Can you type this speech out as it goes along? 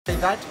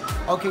That.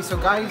 Okay, so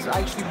guys, I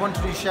actually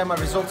wanted to share my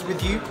results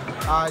with you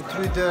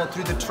through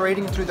the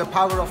trading, through the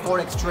power of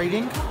forex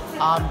trading.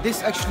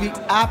 This actually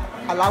app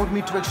allowed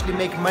me to actually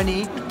make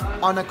money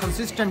on a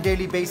consistent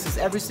daily basis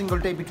every single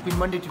day between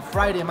Monday to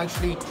Friday. I'm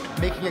actually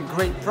making a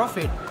great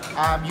profit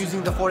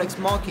using the forex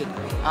market.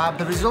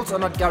 The results are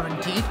not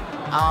guaranteed,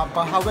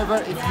 but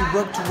however, if you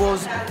work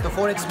towards the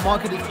forex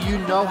market, if you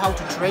know how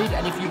to trade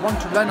and if you want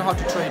to learn how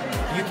to trade,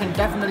 you can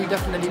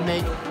definitely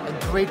make a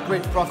great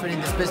profit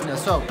in this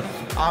business. So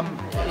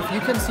if you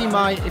can see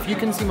my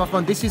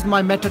phone, this is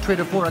my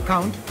MetaTrader 4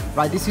 account,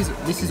 right? This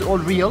is all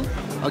real.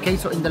 Okay,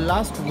 so in the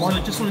last one, so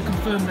I just want to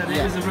confirm that it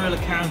is a real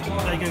account.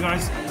 There you go,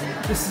 guys.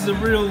 This is a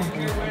real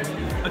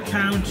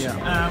account,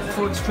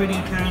 forex trading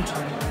account.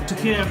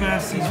 Dr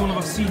Jav, he's one of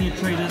our senior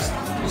traders.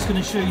 Just going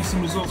to show you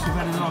some results we've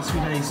had in the last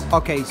few days.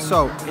 Okay,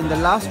 so in the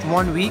last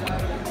 1 week,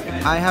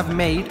 I have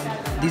made,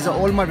 these are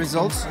all my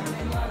results,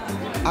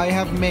 I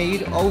have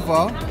made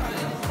over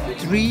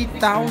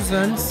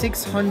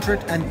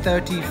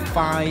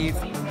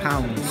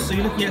 £3,635. So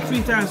you're looking at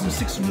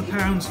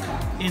 £3,600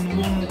 in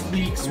 1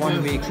 week's worth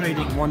of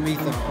trading. 1 week.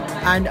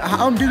 And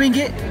how I'm doing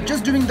it,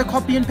 just doing the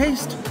copy and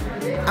paste.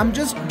 I'm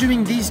just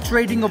doing these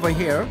trading over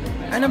here,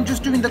 and I'm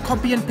just doing the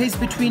copy and paste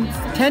between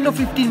 10 or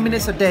 15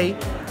 minutes a day.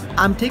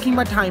 I'm taking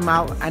my time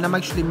out and I'm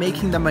actually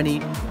making the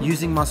money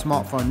using my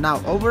smartphone. Now,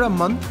 over a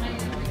month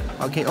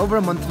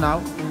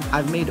now,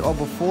 I've made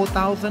over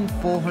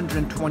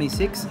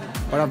 4,426,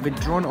 but I've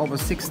withdrawn over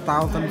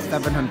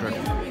 6,700.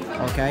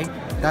 Okay,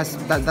 that's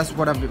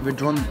what I've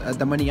withdrawn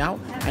the money out,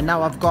 and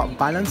now I've got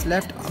balance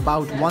left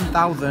about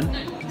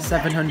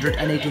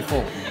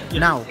 1,784.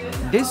 Now,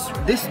 this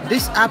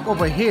app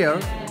over here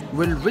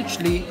will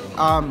richly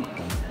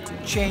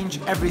change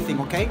everything.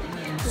 Okay,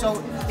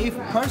 so if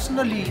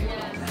personally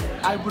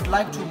I would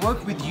like to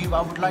work with you,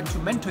 I would like to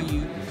mentor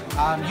you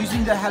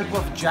using the help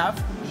of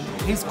Jav,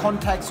 his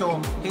contacts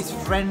or his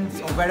friends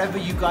or wherever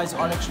you guys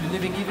are actually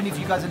living, even if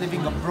you guys are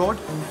living abroad,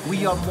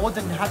 we are more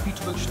than happy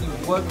to actually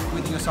work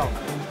with yourself.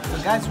 So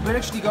guys, we're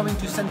actually going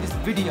to send this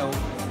video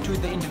to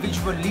the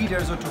individual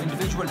leaders or to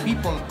individual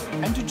people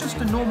and to just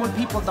the normal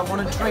people that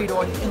want to trade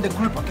or in the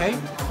group, okay?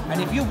 And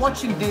if you're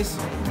watching this,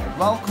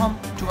 welcome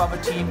to our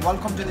team,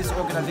 welcome to this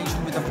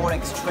organization with the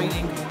forex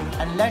trading,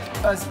 and let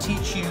us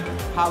teach you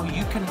how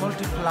you can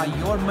multiply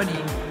your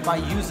money by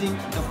using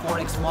the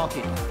forex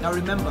market. Now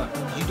remember,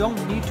 you don't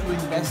need to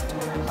invest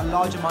a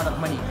large amount of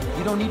money.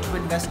 You don't need to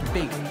invest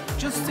big.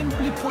 Just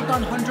simply put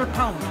on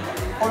 £100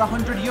 or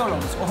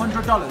 €100 or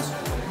 $100.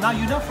 Now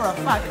you know for a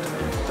fact,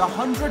 the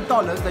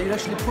 $100 that you're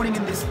actually putting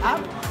in this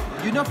app,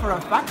 you know for a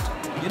fact,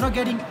 you're not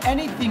getting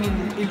anything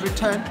in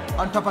return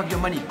on top of your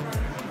money.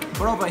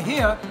 But over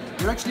here,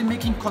 you're actually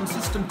making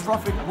consistent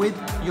profit with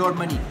your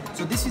money.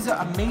 So this is an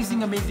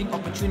amazing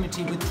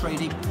opportunity with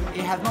trading.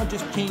 It has not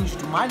just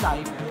changed my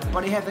life,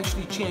 but it has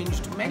actually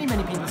changed many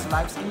people's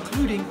lives,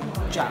 including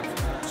Jav.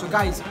 So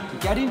guys,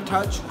 get in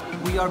touch.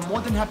 We are more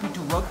than happy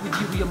to work with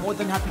you. We are more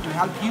than happy to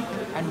help you,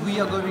 and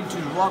we are going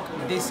to rock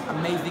this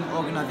amazing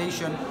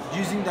organization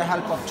using the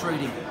help of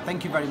trading.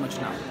 Thank you very much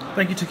now.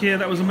 Thank you, Dr.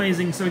 That was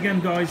amazing. So again,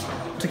 guys,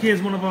 Dr.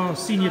 is one of our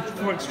senior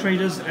forex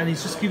traders, and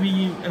he's just giving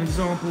you an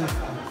example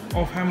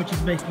of how much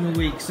he's making a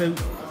week. So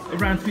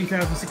around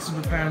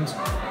 £3,600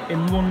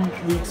 in 1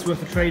 week's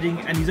worth of trading,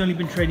 and he's only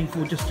been trading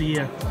for just a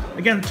year.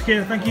 Again,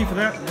 Dr. thank you for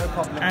that. No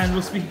problem. And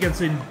we'll speak again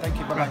soon. Thank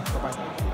you. Bye-bye.